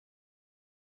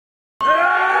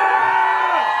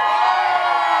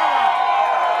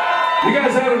You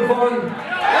guys having fun?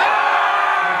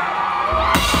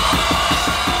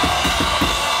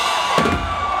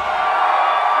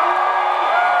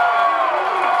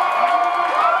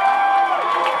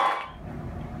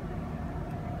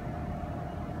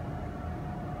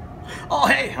 Oh,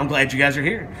 hey, I'm glad you guys are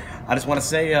here. I just want to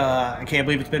say I can't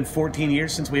believe it's been 14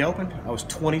 years since we opened. I was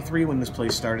 23 when this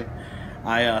place started.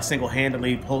 I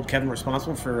single-handedly hold Kevin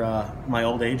responsible for my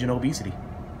old age and obesity.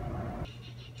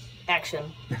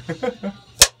 Action.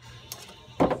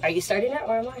 Are you starting it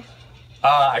or am I?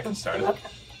 I can start it. Okay.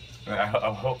 I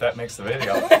hope that makes the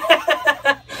video.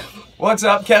 What's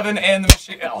up, Kevin and the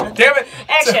machine? Oh, damn it!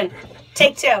 Action.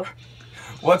 Take two.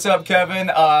 What's up, Kevin?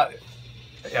 Yeah,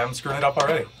 I'm screwing it up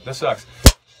already. This sucks.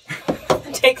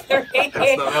 Take three.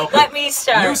 Let me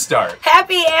start. You start.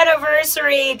 Happy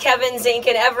anniversary, Kevin Zink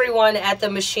and everyone at the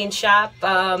Machine Shop.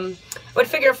 Would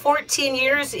figure 14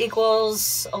 years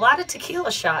equals a lot of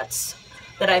tequila shots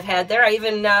that I've had there. I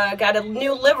even got a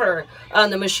new liver on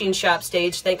the Machine Shop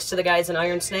stage thanks to the guys in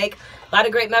Iron Snake. A lot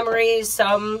of great memories.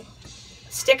 Some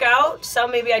stick out,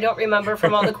 some maybe I don't remember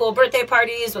from all the cool birthday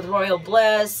parties with Royal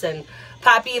Bliss and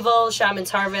Pop Evil,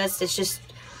 Shaman's Harvest. It's just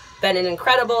been an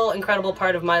incredible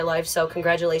part of my life. So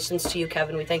congratulations to you,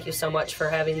 Kevin. We thank you so much for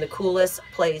having the coolest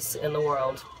place in the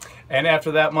world. And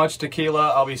after that much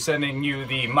tequila, I'll be sending you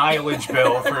the mileage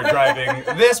bill for driving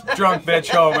this drunk bitch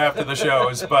home after the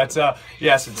shows. But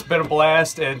yes, it's been a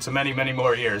blast, and to many, many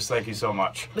more years. Thank you so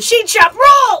much. Machine Shop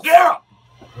rules! Yeah!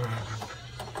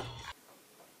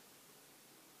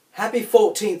 Happy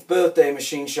 14th birthday,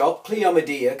 Machine Shop. Cleo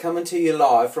Medea coming to you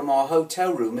live from our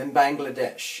hotel room in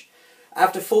Bangladesh.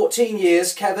 After 14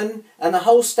 years, Kevin and the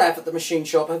whole staff at the Machine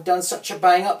Shop have done such a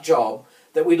bang-up job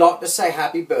that we'd like to say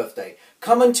happy birthday.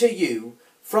 Coming to you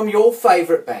from your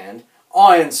favourite band,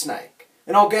 Iron Snake.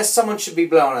 And I guess someone should be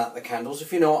blowing out the candles,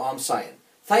 if you know what I'm saying.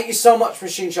 Thank you so much,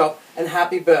 Machine Shop, and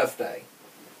happy birthday.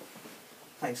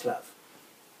 Thanks, love.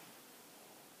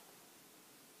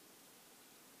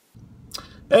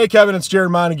 Hey Kevin, it's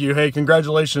Jared Montague. Hey,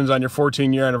 congratulations on your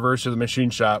 14-year anniversary of the Machine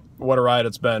Shop. What a ride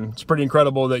it's been. It's pretty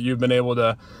incredible that you've been able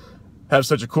to have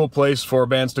such a cool place for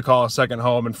bands to call a second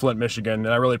home in Flint, Michigan.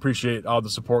 And I really appreciate all the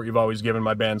support you've always given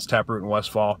my bands Taproot and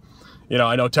Westfall. You know,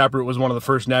 I know Taproot was one of the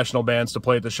first national bands to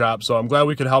play at the shop, so I'm glad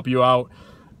we could help you out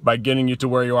by getting you to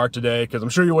where you are today, because I'm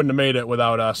sure you wouldn't have made it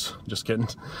without us. Just kidding.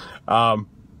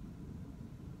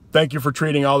 Thank you for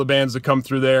treating all the bands that come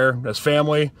through there as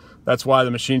family. That's why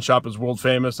the Machine Shop is world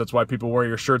famous. That's why people wear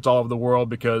your shirts all over the world,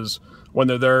 because when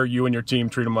they're there, you and your team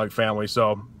treat them like family.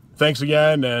 So thanks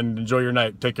again and enjoy your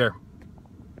night. Take care.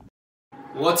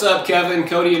 What's up, Kevin?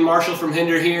 Cody and Marshall from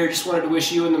Hinder here. Just wanted to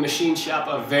wish you and the Machine Shop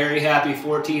a very happy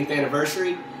 14th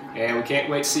anniversary, and we can't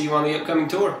wait to see you on the upcoming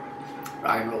tour.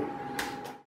 Rock and roll.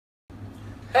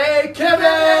 Hey,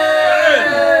 Kevin!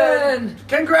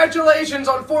 Congratulations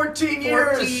on 14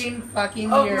 years 14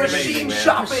 fucking of years. machine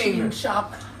shopping. Machine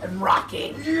shop and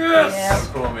rocking. Yes! Yeah.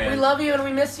 Cool, man. We love you and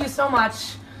we miss you so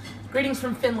much. Greetings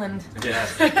from Finland. Yeah.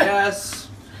 Yes.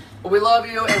 We love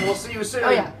you and we'll see you soon. Oh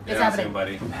yeah, it's happening.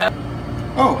 Buddy.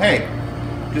 Oh, hey.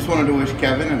 Just wanted to wish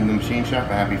Kevin and the Machine Shop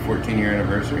a happy 14-year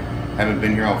anniversary. Haven't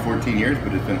been here all 14 years,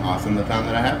 but it's been awesome the time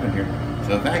that I have been here.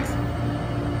 So thanks.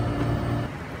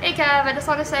 Hey Kev, I just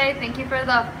want to say thank you for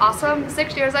the awesome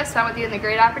 6 years I've spent with you and the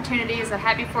great opportunities, and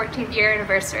happy 14th year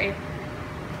anniversary.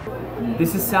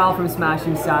 This is Sal from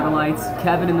Smashing Satellites.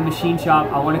 Kevin in the Machine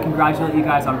Shop, I want to congratulate you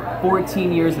guys on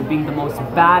 14 years of being the most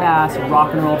badass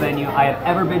rock and roll venue I have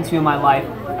ever been to in my life.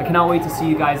 I cannot wait to see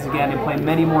you guys again and play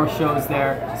many more shows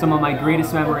there. Some of my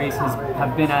greatest memories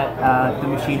have been at the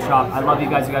Machine Shop. I love you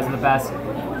guys are the best.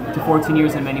 To 14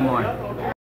 years and many more.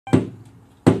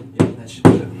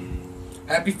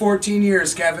 Happy 14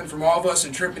 years, Kevin. From all of us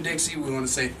in Trippin' Dixie, we want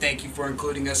to say thank you for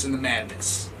including us in the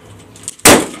madness.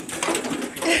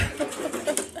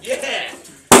 Yeah!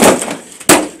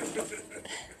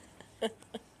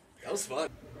 That was fun.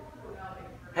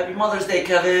 Happy Mother's Day,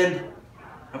 Kevin.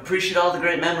 Appreciate all the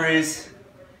great memories.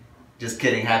 Just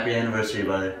kidding. Happy anniversary,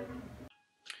 brother.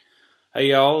 Hey,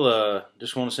 y'all.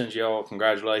 Just want to send you all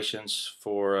congratulations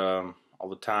for all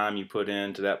the time you put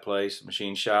into that place,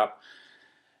 Machine Shop.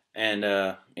 And,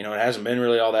 you know, it hasn't been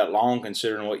really all that long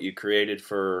considering what you created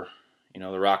for, you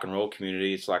know, the rock and roll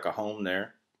community. It's like a home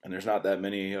there. And there's not that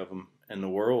many of them in the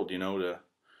world, you know,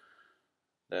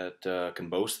 that can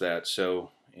boast that.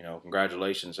 So, you know,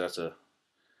 congratulations. That's a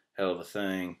hell of a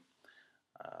thing.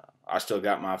 I still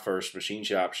got my first Machine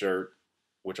Shop shirt,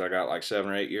 which I got like 7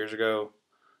 or 8 years ago.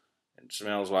 It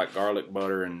smells like garlic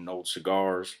butter and old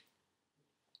cigars,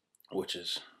 which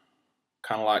is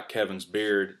kind of like Kevin's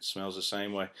beard. It smells the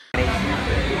same way.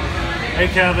 Hey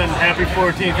Kevin, happy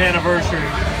 14th anniversary.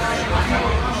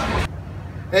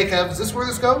 Hey Kev, is this where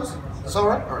this goes? Is this all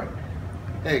right? All right.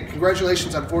 Hey,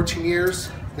 congratulations on 14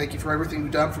 years. Thank you for everything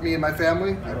you've done for me and my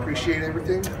family. I appreciate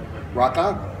everything. Rock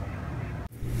on.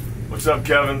 What's up,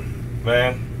 Kevin?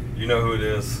 Man, you know who it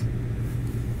is.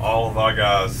 All of our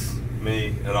guys,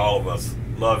 me and all of us,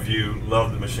 love you,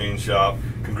 love the machine shop.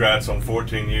 Congrats on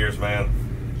 14 years, man.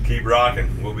 Keep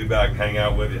rocking. We'll be back and hang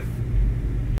out with you.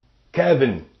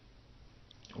 Kevin,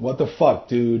 what the fuck,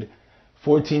 dude?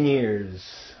 14 years.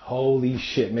 Holy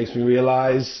shit. Makes me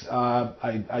realize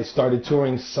I started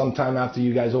touring sometime after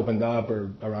you guys opened up,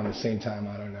 or around the same time,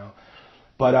 I don't know.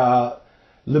 But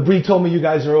Labrie told me you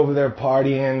guys are over there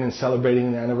partying and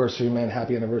celebrating the anniversary, man.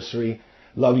 Happy anniversary.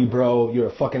 Love you, bro. You're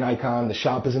a fucking icon. The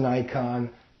shop is an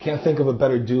icon. Can't think of a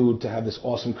better dude to have this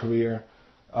awesome career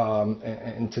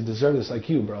and to deserve this like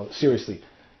you, bro. Seriously.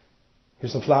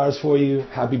 Here's some flowers for you.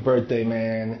 Happy birthday,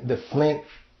 man. The Flint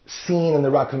scene and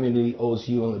the rock community owes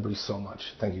you and Labrie so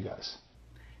much. Thank you, guys.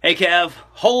 Hey, Kev.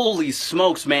 Holy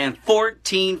smokes, man.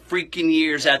 14 freaking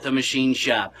years at the Machine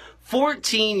Shop.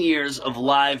 14 years of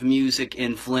live music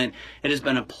in Flint. It has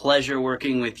been a pleasure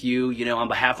working with you, you know, on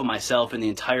behalf of myself and the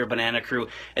entire Banana Crew.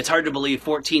 It's hard to believe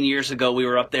 14 years ago we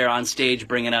were up there on stage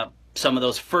bringing up some of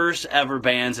those first ever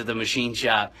bands at the Machine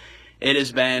Shop. It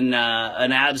has been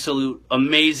an absolute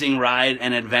amazing ride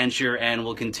and adventure, and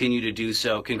will continue to do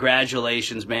so.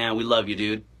 Congratulations, man. We love you,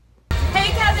 dude.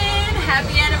 Hey, Kevin.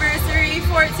 Happy anniversary.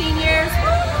 14 years.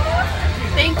 Woo!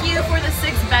 Thank you for the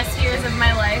 6 best years of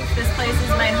my life. This place is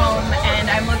my home, and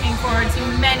I'm looking forward to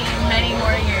many, many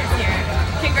more years here.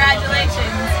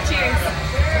 Congratulations.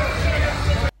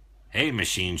 Cheers. Hey,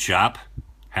 Machine Shop.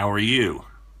 How are you?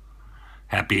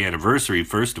 Happy anniversary,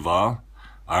 first of all.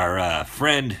 Our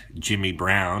friend Jimmy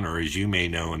Brown, or as you may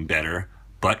know him better,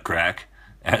 Butt Crack,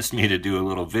 asked me to do a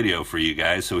little video for you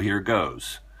guys, so here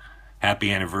goes.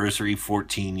 Happy anniversary,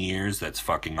 14 years. That's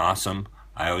fucking awesome.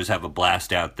 I always have a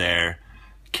blast out there.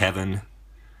 Kevin,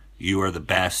 you are the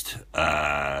best.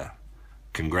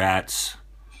 Congrats.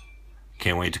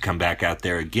 Can't wait to come back out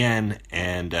there again,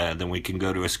 and then we can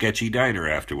go to a sketchy diner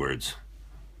afterwards.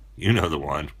 You know the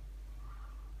one.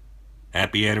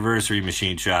 Happy anniversary,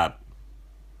 Machine Shop.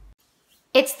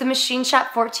 It's the Machine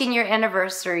Shop 14-year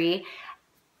anniversary,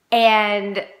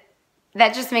 and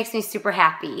that just makes me super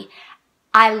happy.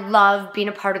 I love being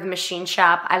a part of the Machine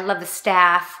Shop. I love the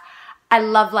staff. I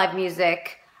love live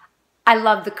music. I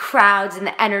love the crowds and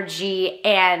the energy,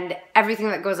 and everything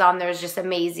that goes on there is just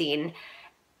amazing.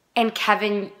 And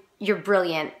Kevin, you're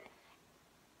brilliant.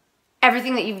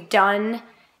 Everything that you've done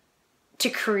to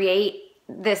create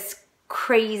this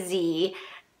crazy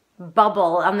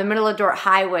bubble on the middle of Dordt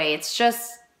Highway, it's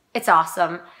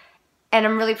awesome. And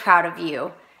I'm really proud of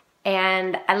you.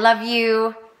 And I love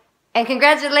you. And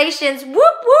congratulations. Whoop,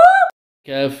 whoop!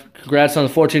 Kev, congrats on the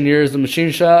 14 years of the Machine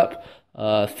Shop.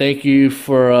 Thank you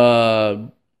for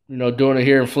doing it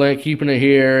here in Flint, keeping it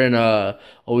here, and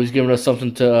always giving us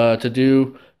something to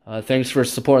do. Thanks for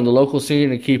supporting the local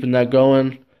scene and keeping that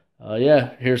going.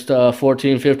 Here's to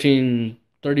 14, 15,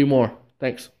 30 more.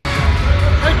 Thanks.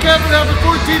 Hey Kevin, happy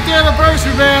 14th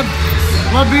anniversary, man.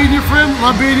 Love being your friend,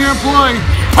 love being your employee.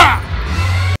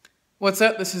 Ha! What's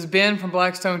up? This is Ben from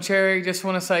Blackstone Cherry. Just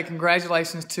want to say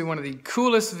congratulations to one of the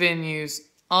coolest venues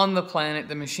on the planet,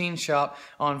 the Machine Shop,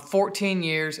 on 14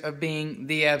 years of being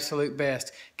the absolute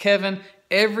best. Kevin,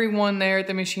 everyone there at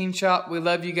the Machine Shop, we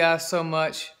love you guys so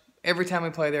much. Every time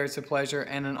we play there, it's a pleasure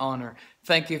and an honor.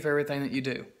 Thank you for everything that you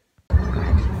do.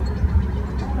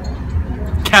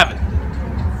 Kevin,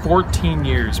 14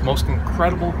 years, most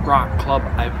incredible rock club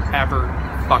I've ever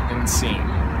fucking seen.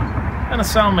 And a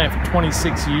sound man for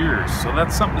 26 years, so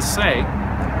that's something to say.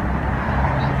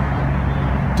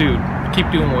 Dude, keep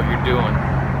doing what you're doing.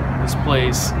 This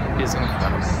place is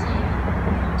incredible.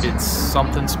 It's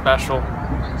something special.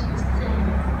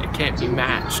 It can't be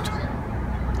matched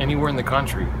anywhere in the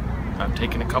country. I've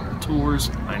taken a couple tours,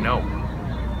 I know.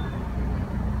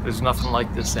 There's nothing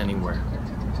like this anywhere.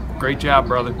 Great job,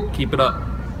 brother. Keep it up.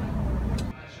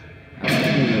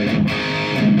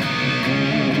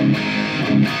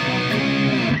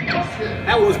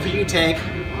 That was for you, Tank.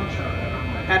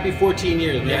 Happy 14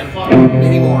 years, man.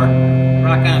 Many more.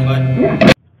 Rock on,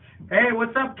 bud. Hey,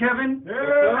 what's up, Kevin? Hey,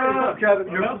 what's up, Kevin?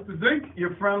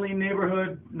 Your friendly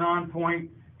neighborhood non-point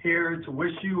here to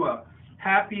wish you a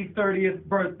happy 30th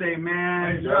birthday,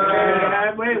 man.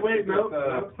 Wait, no.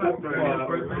 It's not 30th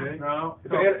birthday. No.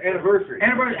 It's anniversary.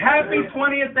 Happy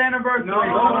 20th anniversary.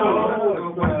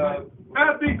 No.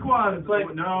 Happy Kwanzaa.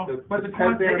 Like, no. But the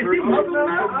Kwanzaa, is he Muslim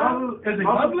now? Is he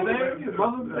Muslim?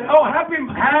 Oh, happy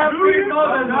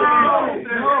Mother's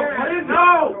Day.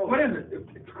 No. What is it?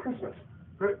 It's Christmas.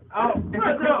 Oh, it's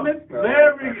Christmas.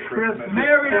 Merry Christmas.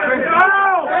 Merry Christmas.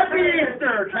 Oh, Happy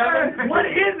Easter, Kevin. What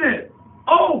is it?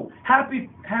 Oh, happy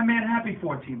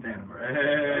 14th anniversary.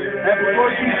 Happy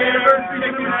 14th anniversary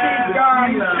to Machine Shop.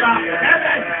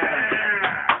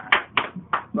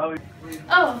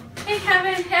 Oh, hey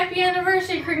Kevin, happy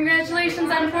anniversary.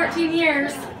 Congratulations on 14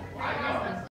 years.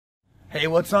 Hey,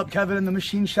 what's up, Kevin and the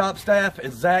Machine Shop staff?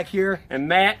 It's Zach here. And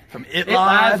Matt from It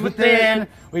Lies Within.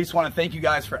 We just want to thank you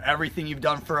guys for everything you've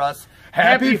done for us.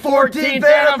 Happy 14th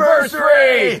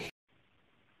anniversary!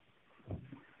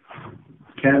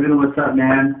 Kevin, what's up,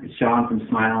 man? It's Sean from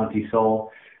Smile Empty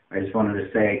Soul. I just wanted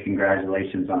to say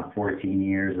congratulations on 14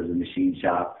 years as a Machine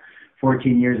Shop.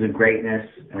 14 years of greatness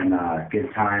and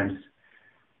good times.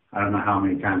 I don't know how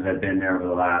many times I've been there over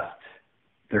the last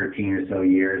 13 or so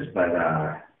years, but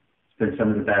it's been some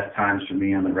of the best times for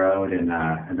me on the road and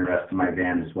the rest of my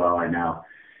band as well, I know.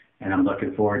 And I'm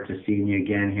looking forward to seeing you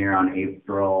again here on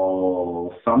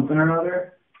April something or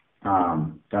other.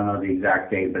 Don't know the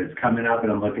exact date, but it's coming up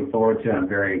and I'm looking forward to it. I'm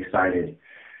very excited.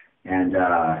 And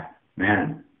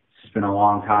man, it's just been a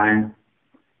long time.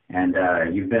 And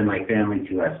you've been like family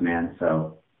to us, man.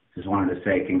 So just wanted to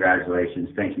say congratulations.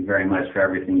 Thank you very much for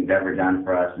everything you've ever done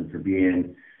for us and for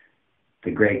being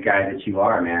the great guy that you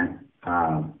are, man.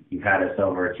 You've had us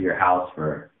over to your house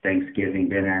for Thanksgiving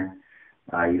dinner.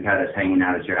 You've had us hanging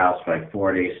out at your house for like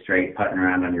 4 days straight, putting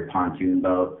around on your pontoon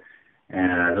boat.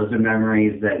 And those are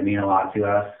memories that mean a lot to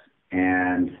us.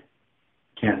 And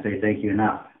can't say thank you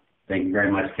enough. Thank you very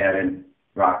much, Kevin.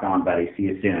 Rock on, buddy. See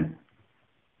you soon.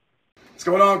 What's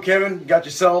going on, Kevin? You got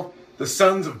yourself the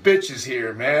sons of bitches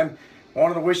here, man.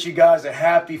 Wanted to wish you guys a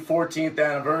happy 14th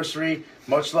anniversary.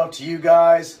 Much love to you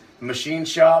guys, the Machine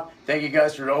Shop. Thank you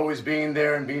guys for always being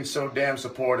there and being so damn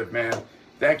supportive, man.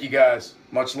 Thank you guys.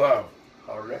 Much love.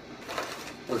 All right.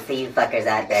 We'll see you fuckers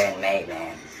out there in May,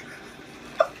 man.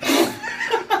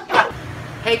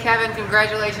 Hey Kevin,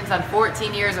 congratulations on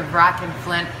 14 years of rockin'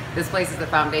 Flint. This place is the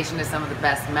foundation to some of the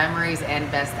best memories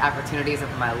and best opportunities of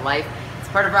my life. It's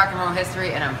part of rock and roll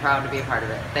history and I'm proud to be a part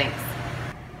of it. Thanks.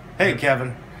 Hey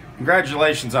Kevin,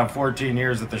 congratulations on 14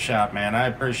 years at the shop, man. I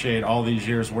appreciate all these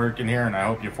years working here and I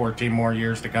hope you have 14 more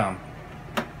years to come.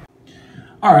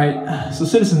 Alright, so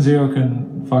Citizen Zero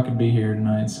couldn't fucking be here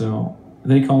tonight, so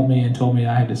they called me and told me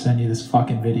I had to send you this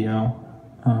fucking video.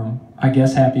 I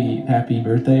guess happy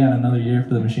birthday on another year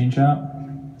for the Machine Shop.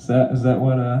 Is that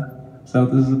what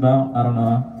this is about? I don't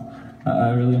know.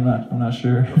 I'm not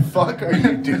sure. What the fuck are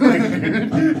you doing,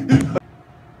 dude?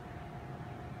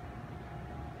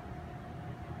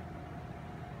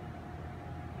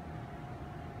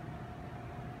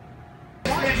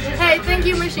 Hey, thank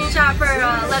you Machine Shop for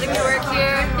letting me work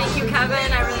here. Thank you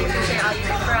Kevin, I really appreciate all you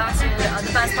do for us. You're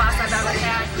the best boss I've ever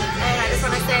had. And I just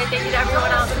want to say thank you to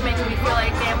everyone else for making me feel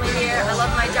like family here. I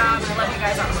love my job and I love you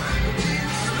guys all.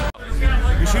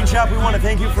 Machine Shop, we want to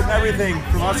thank you for everything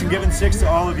from us and Giving Six to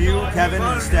all of you, Kevin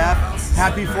and staff.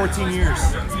 Happy 14 years.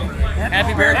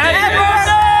 Happy birthday!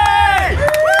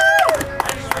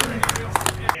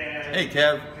 Hey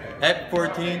Kev, happy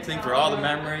 14, thanks for all the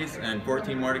memories and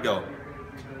 14 more to go.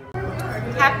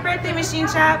 Happy birthday, Machine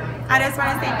Shop. I just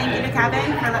want to say thank you to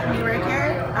Kevin for letting me work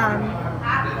here.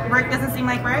 Work doesn't seem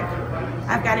like work.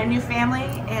 I've got a new family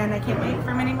and I can't wait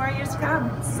for many more years to come.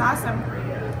 This is awesome.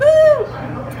 Woo!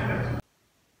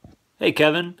 Hey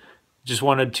Kevin, just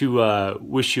wanted to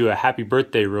wish you a happy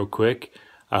birthday real quick.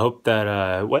 I hope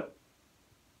that, what?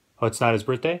 Oh, it's not his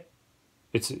birthday?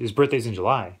 His birthday's in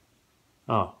July.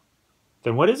 Oh.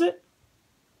 Then what is it?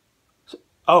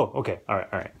 Oh, okay. All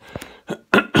right.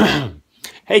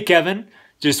 Hey Kevin,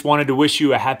 just wanted to wish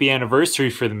you a happy anniversary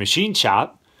for the Machine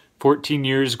Shop. 14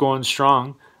 years going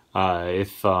strong.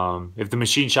 If the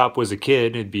Machine Shop was a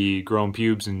kid, it'd be growing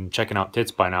pubes and checking out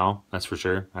tits by now. That's for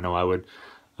sure. I know I would.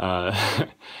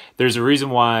 There's a reason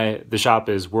why the shop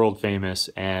is world famous,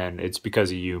 and it's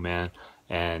because of you, man.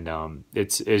 And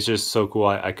it's just so cool.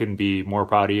 I couldn't be more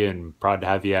proud of you and proud to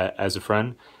have you as a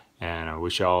friend. And I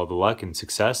wish you all the luck and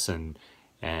success and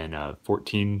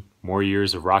 14 more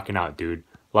years of rocking out, dude.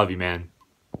 Love you, man.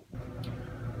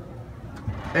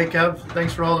 Hey Kev,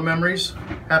 thanks for all the memories.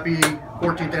 Happy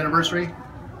 14th anniversary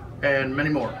and many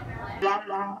more.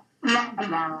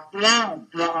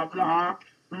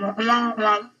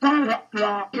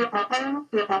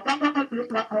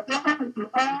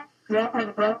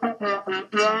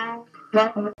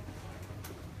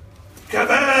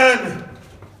 Kevin!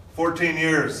 14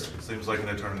 years. Seems like an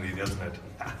eternity, doesn't it?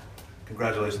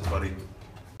 Congratulations, buddy.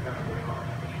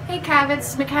 Hey Kev,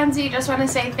 it's Mackenzie. Just want to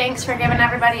say thanks for giving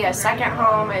everybody a second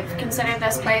home. I've considered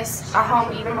this place a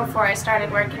home even before I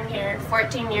started working here.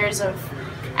 14 years of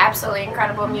absolutely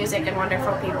incredible music and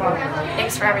wonderful people.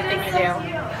 Thanks for everything you do.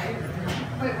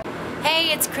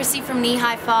 Hey, it's Chrissy from Knee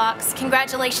High Fox.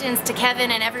 Congratulations to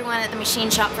Kevin and everyone at the Machine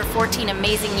Shop for 14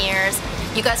 amazing years.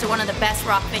 You guys are one of the best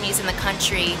rock venues in the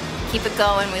country. Keep it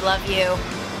going. We love you.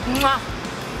 Mwah.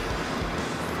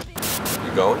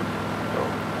 You going?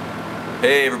 Oh.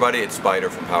 Hey everybody, it's Spider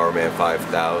from Powerman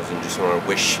 5000. Just want to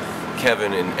wish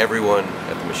Kevin and everyone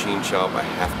at the Machine Shop a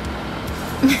happy...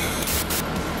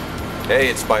 Hey,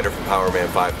 it's Spider from Powerman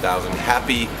 5000.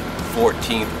 Happy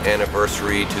 14th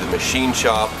anniversary to the Machine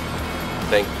Shop.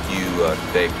 Thank you,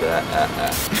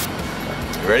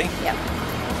 You ready? Yep.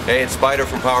 Hey, it's Spider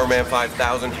from Powerman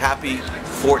 5000. Happy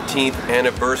 14th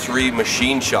anniversary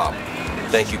Machine Shop.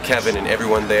 Thank you, Kevin, and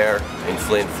everyone there in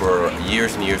Flint for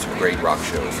years and years of great rock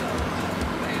shows.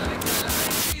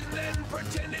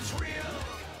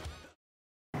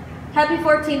 Happy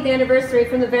 14th anniversary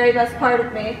from the very best part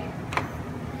of me.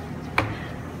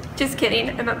 Just kidding,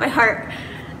 I meant my heart.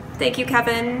 Thank you,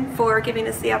 Kevin, for giving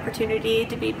us the opportunity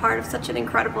to be part of such an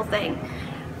incredible thing.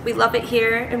 We love it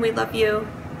here, and we love you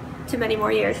to many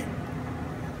more years.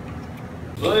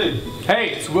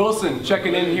 Hey, it's Wilson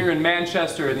checking in here in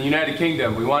Manchester in the United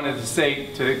Kingdom. We wanted to say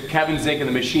to Kevin Zink and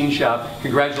the Machine Shop,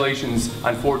 congratulations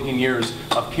on 14 years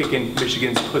of kicking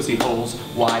Michigan's pussy holes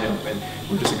wide open.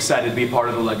 We're just excited to be a part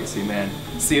of the legacy, man.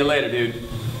 See you later, dude.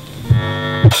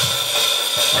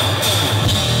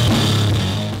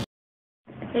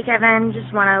 Hey Kevin,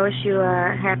 just want to wish you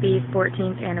a happy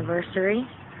 14th anniversary.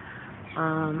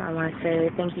 I want to say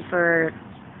thank you for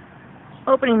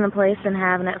opening the place and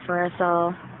having it for us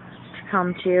all to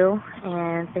come to,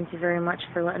 and thank you very much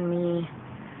for letting me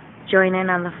join in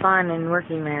on the fun and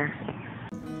working there.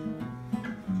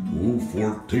 Oh,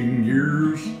 14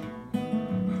 years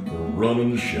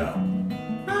running the shop.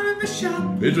 Running the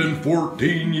shop. It's been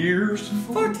 14 years.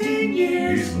 14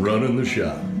 years. He's running the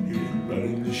shop.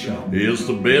 Running the shop. It's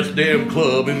the best damn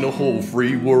club in the whole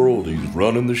free world. He's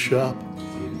running the shop.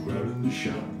 Running the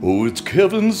shop. Oh, it's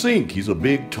Kevin Zink. He's a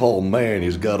big, tall man.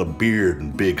 He's got a beard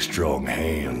and big, strong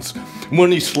hands.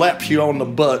 When he slaps you on the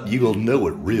butt, you'll know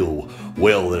it real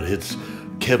well that it's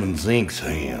Kevin Zink's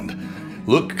hand.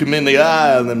 Look him in the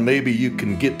eye, and then maybe you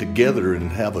can get together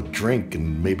and have a drink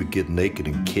and maybe get naked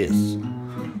and kiss.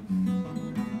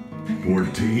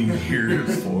 14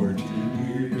 years. 14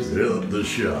 years. At the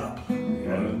shop.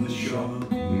 Running the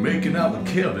shop. Making out with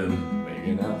Kevin.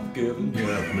 Making out with Kevin.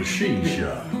 At the Machine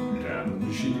Shop. At the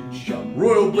Machine Shop.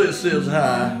 Royal Bliss says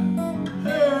hi.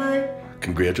 Hey.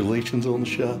 Congratulations on the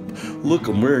shop. Look,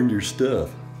 I'm wearing your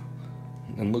stuff.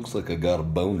 And looks like I got a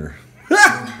boner.